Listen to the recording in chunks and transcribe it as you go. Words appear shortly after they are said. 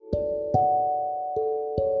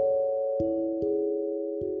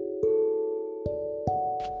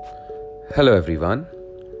Hello everyone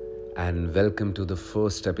and welcome to the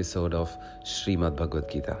first episode of Srimad Bhagavad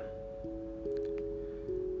Gita.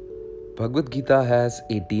 Bhagavad Gita has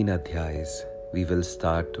 18 adhyayas. We will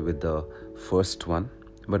start with the first one,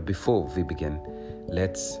 but before we begin,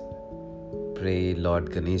 let's pray Lord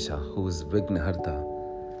Ganesha, who is Vignaharta,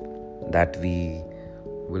 that we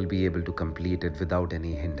will be able to complete it without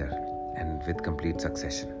any hinder and with complete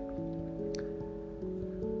succession.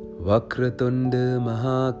 Vakratunda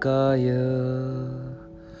Mahakaya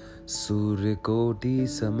Suryakoti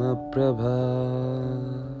Samaprabha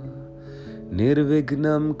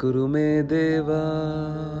Nirvignam Kurume Deva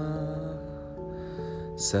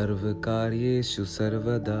Sarvakaryeshu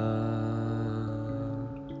Sarvada.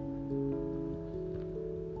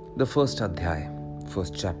 The first adhyaya,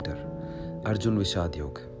 first chapter, Arjun Vishad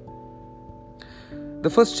Yoga. The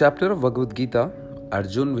first chapter of Bhagavad Gita,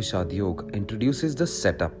 Arjun Vishad Yoga, introduces the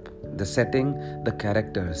setup, the setting, the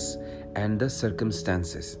characters, and the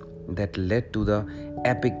circumstances that led to the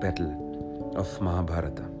epic battle of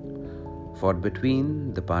Mahabharata, fought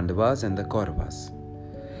between the Pandavas and the Kauravas.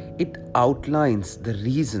 It outlines the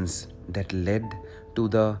reasons that led to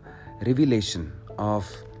the revelation of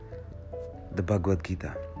the Bhagavad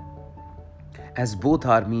Gita. As both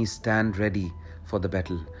armies stand ready for the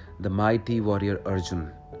battle, the mighty warrior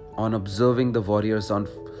Arjun, on observing the warriors on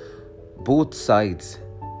both sides,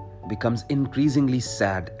 becomes increasingly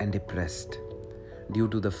sad and depressed due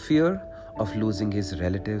to the fear of losing his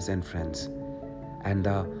relatives and friends and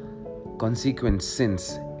the consequent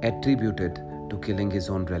sins attributed to killing his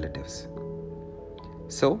own relatives.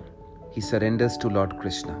 So, he surrenders to Lord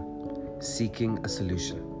Krishna, seeking a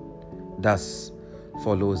solution. Thus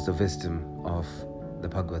follows the wisdom of the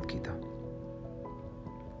Bhagavad Gita.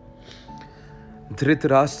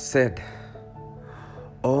 Dhritarashtra said,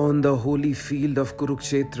 "On the holy field of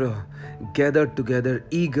Kurukshetra, gathered together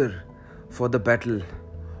eager for the battle,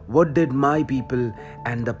 what did my people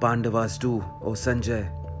and the Pandavas do, O Sanjay?"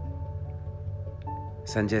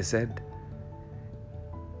 Sanjay said,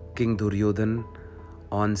 King Duryodhan,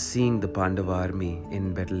 on seeing the Pandava army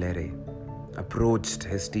in battle array, approached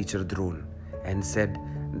his teacher Drona and said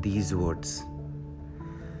these words,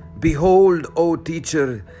 "Behold, O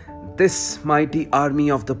teacher, this mighty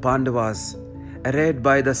army of the Pandavas, arrayed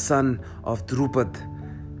by the son of Drupad,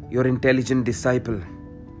 your intelligent disciple.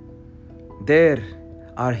 There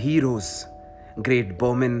are heroes, great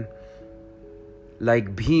bowmen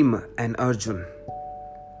like Bhima and Arjun,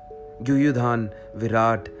 Yuyudhan,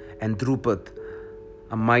 Virat and Drupad,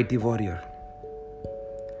 a mighty warrior,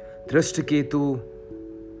 Drashtaketu,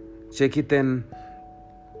 Chekitan,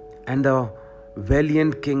 and the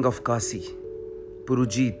valiant king of Kasi,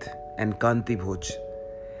 Purujit and Kanti Bhoj,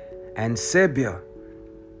 and Sebya,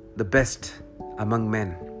 the best among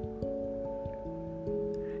men,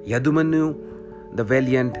 Yadumanu, the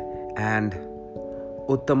valiant, and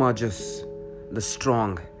Uttamajas, the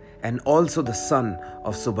strong, and also the son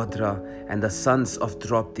of Subhadra and the sons of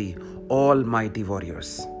Draupadi, all mighty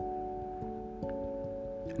warriors.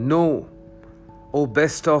 Know, O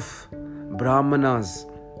best of Brahmanas,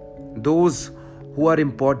 those who are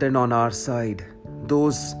important on our side,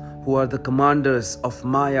 those who are the commanders of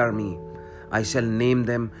my army. I shall name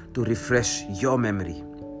them to refresh your memory.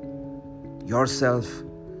 Yourself,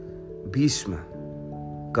 Bhishma,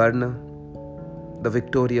 Karna, the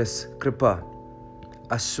victorious Kripa,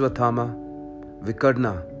 Ashwathama,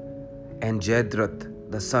 Vikarna, and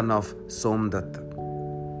Jayadratha, the son of Somdatta.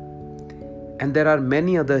 And there are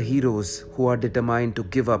many other heroes who are determined to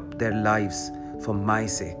give up their lives for my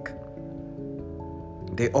sake.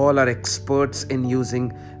 They all are experts in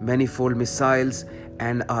using manifold missiles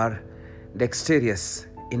and are dexterous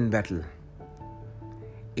in battle.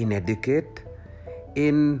 Inadequate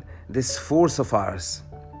in this force of ours,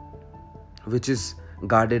 which is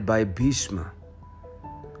guarded by Bhishma,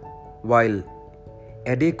 while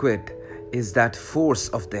adequate is that force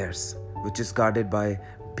of theirs, which is guarded by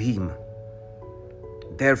Bhima.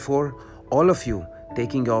 Therefore, all of you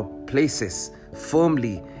taking your places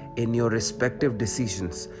firmly in your respective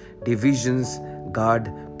divisions,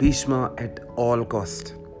 guard Bhishma at all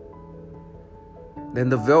cost. Then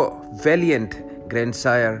the valiant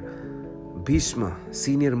grandsire Bhishma,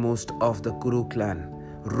 senior most of the Kuru clan,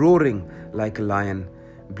 roaring like a lion,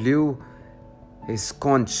 blew his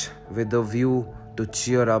conch with a view to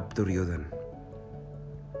cheer up Duryodhan.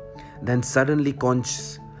 Then suddenly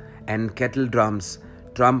conches and kettle drums,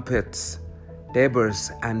 trumpets,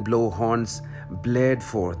 tabors and blow horns blared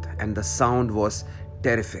forth, and the sound was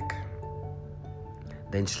terrific.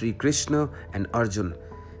 Then Sri Krishna and Arjun,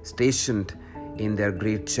 stationed in their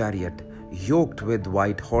great chariot, yoked with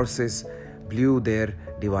white horses, blew their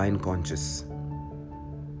divine conches.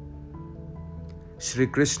 Shri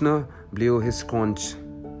Krishna blew his conch.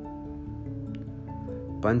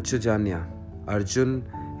 Panchajanya, Arjun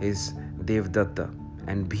his Devdatta,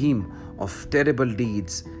 and Bhim of terrible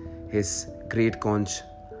deeds his great conch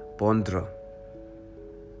Pondra.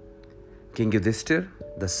 King Yudhishthir,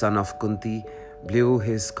 the son of Kunti, blew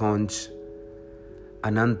his conch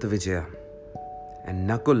Ananta Vijaya, and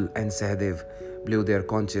Nakul and Sahadev blew their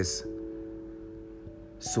conches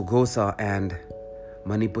Sughosa and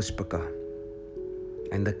Manipushpaka.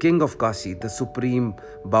 And the king of Kashi, the supreme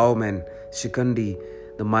bowman, Shikandi,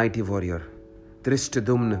 the mighty warrior,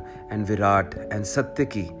 Drishtadumna and Virat and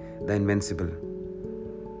Satyaki, the invincible,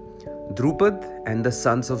 Drupad and the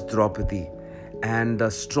sons of Draupadi, and the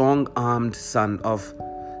strong-armed son of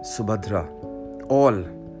Subhadra, all,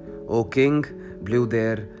 O king, blew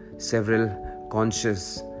their several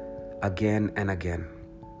conches again and again.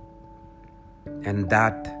 And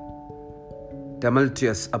that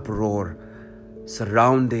tumultuous uproar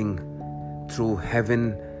surrounding through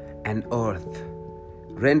heaven and earth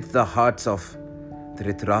rent the hearts of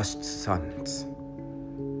Dhritarashtra's sons.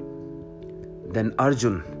 Then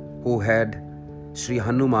Arjun, who had Sri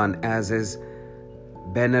Hanuman as his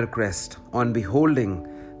banner crest, on beholding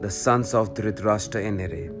the sons of Dhritarashtra in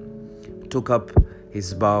array, took up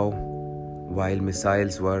his bow while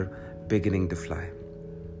missiles were beginning to fly.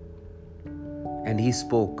 And he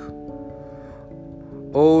spoke,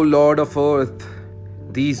 O Lord of earth,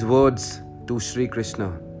 these words to Sri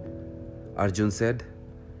Krishna. Arjun said,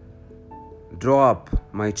 Draw up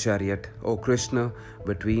my chariot, O Krishna,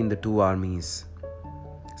 between the two armies,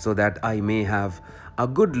 so that I may have a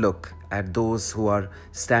good look at those who are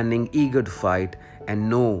standing eager to fight and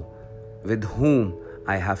know with whom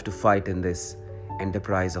I have to fight in this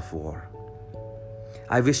enterprise of war.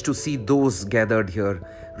 I wish to see those gathered here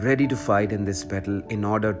ready to fight in this battle in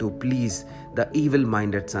order to please the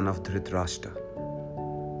evil-minded son of Dhritarashtra.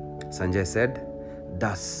 Sanjay said,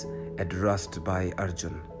 Thus addressed by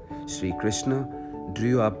Arjun, Sri Krishna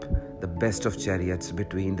drew up the best of chariots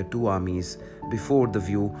between the two armies before the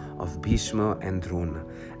view of Bhishma and Drona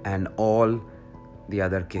and all the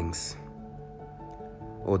other kings.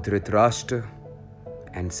 O Dhritarashtra,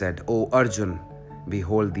 and said, O Arjun,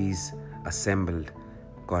 behold these assembled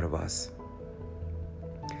Kauravas.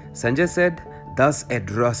 Sanjay said, Thus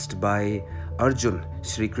addressed by Arjun,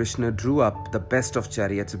 Sri Krishna drew up the best of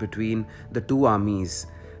chariots between the two armies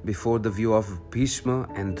before the view of Bhishma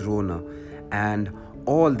and Drona and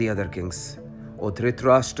all the other kings. O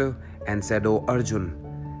Dhritarashtra, and said, O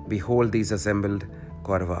Arjun, behold these assembled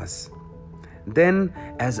Kauravas. Then,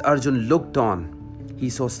 as Arjun looked on, he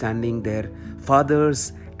saw standing there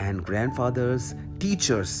fathers and grandfathers,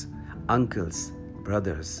 teachers, uncles,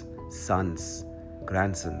 brothers, sons,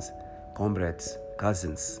 grandsons, comrades,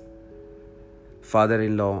 cousins,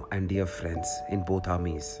 father-in-law and dear friends in both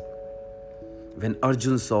armies. When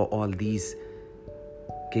Arjun saw all these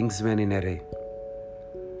kingsmen in array,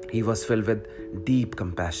 he was filled with deep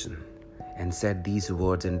compassion and said these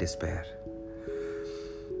words in despair.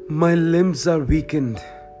 My limbs are weakened,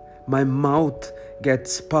 my mouth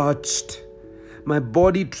gets parched, my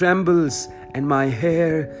body trembles and my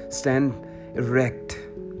hair stands erect.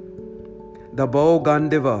 The bow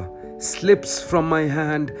Gandiva slips from my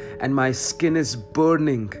hand and my skin is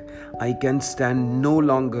burning. I can stand no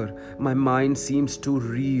longer. My mind seems to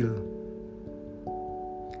reel.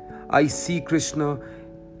 I see Krishna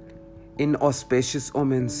in auspicious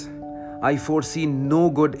omens. I foresee no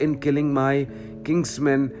good in killing my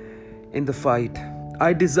kinsmen in the fight.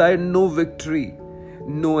 I desire no victory,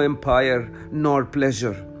 no empire, nor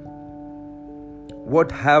pleasure.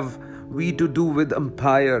 What have we to do with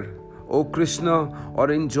empire, O Krishna,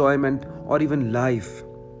 or enjoyment, or even life?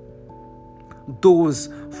 Those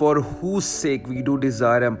for whose sake we do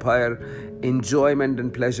desire empire, enjoyment,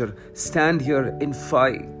 and pleasure stand here in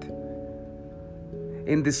fight,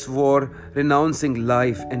 in this war, renouncing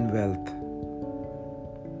life and wealth.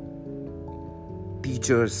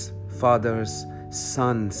 Teachers, fathers,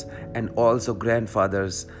 sons, and also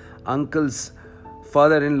grandfathers, uncles,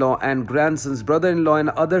 father-in-law and grandsons, brother-in-law and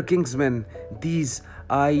other kingsmen, these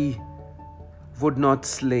I would not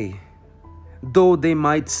slay, though they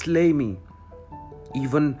might slay me,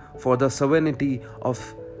 even for the sovereignty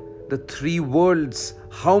of the three worlds.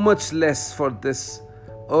 How much less for this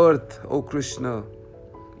earth, O Krishna?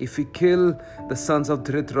 If we kill the sons of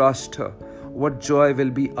Dhritarashtra, what joy will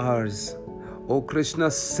be ours? O Krishna,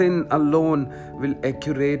 sin alone will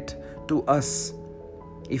accurate to us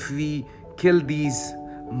if we kill these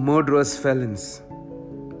murderous felons.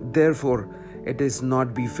 Therefore, it is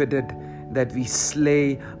not befitted that we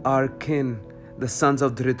slay our kin, the sons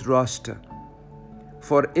of Dhritarashtra.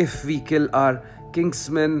 For if we kill our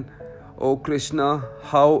kinsmen, O Krishna,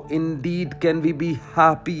 how indeed can we be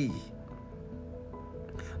happy?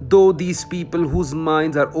 Though these people whose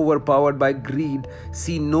minds are overpowered by greed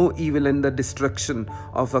see no evil in the destruction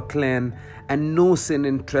of a clan and no sin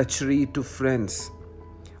in treachery to friends,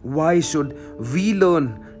 why should we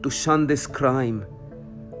learn to shun this crime?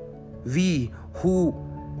 We who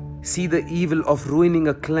see the evil of ruining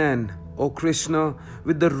a clan, O Krishna,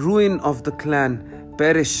 with the ruin of the clan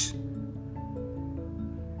perish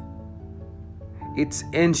its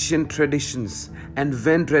ancient traditions, and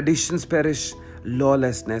when traditions perish,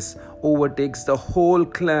 lawlessness overtakes the whole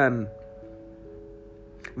clan.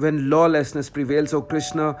 When lawlessness prevails, O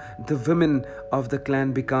Krishna, the women of the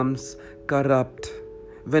clan becomes corrupt.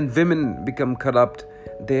 When women become corrupt,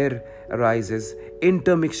 there arises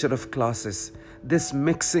intermixture of classes. This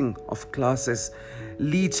mixing of classes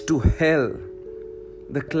leads to hell.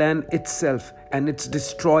 The clan itself and its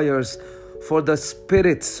destroyers, for the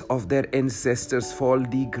spirits of their ancestors fall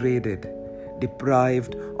degraded,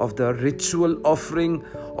 deprived of the ritual offering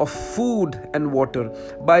of food and water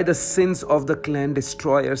by the sins of the clan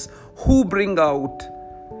destroyers who bring out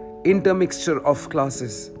intermixture of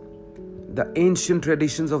classes. The ancient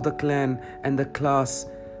traditions of the clan and the class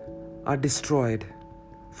are destroyed.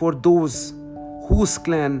 For those whose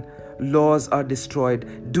clan laws are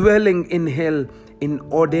destroyed, dwelling in hell,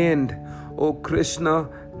 ordained, O Krishna,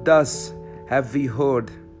 thus have we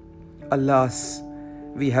heard. Alas,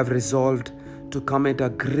 we have resolved to commit a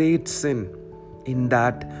great sin, in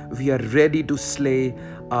that we are ready to slay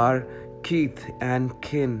our kith and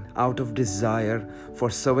kin out of desire for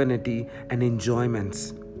sovereignty and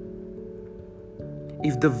enjoyments.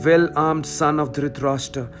 If the well-armed son of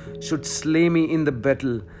Dhritarashtra should slay me in the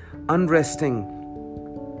battle, unresisting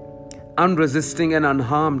and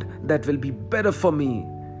unharmed, that will be better for me.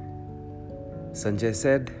 Sanjay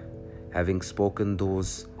said. Having spoken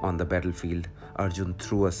those on the battlefield, Arjun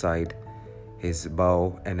threw aside his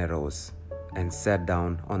bow and arrows and sat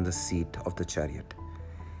down on the seat of the chariot,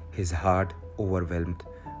 his heart overwhelmed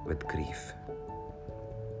with grief.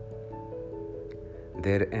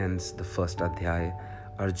 There ends the first Adhyay,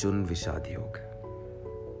 Arjun Vishad Yog.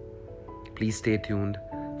 Please stay tuned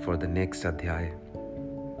for the next Adhyay,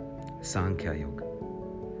 Sankhya Yoga.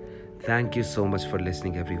 Thank you so much for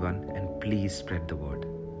listening, everyone, and please spread the word.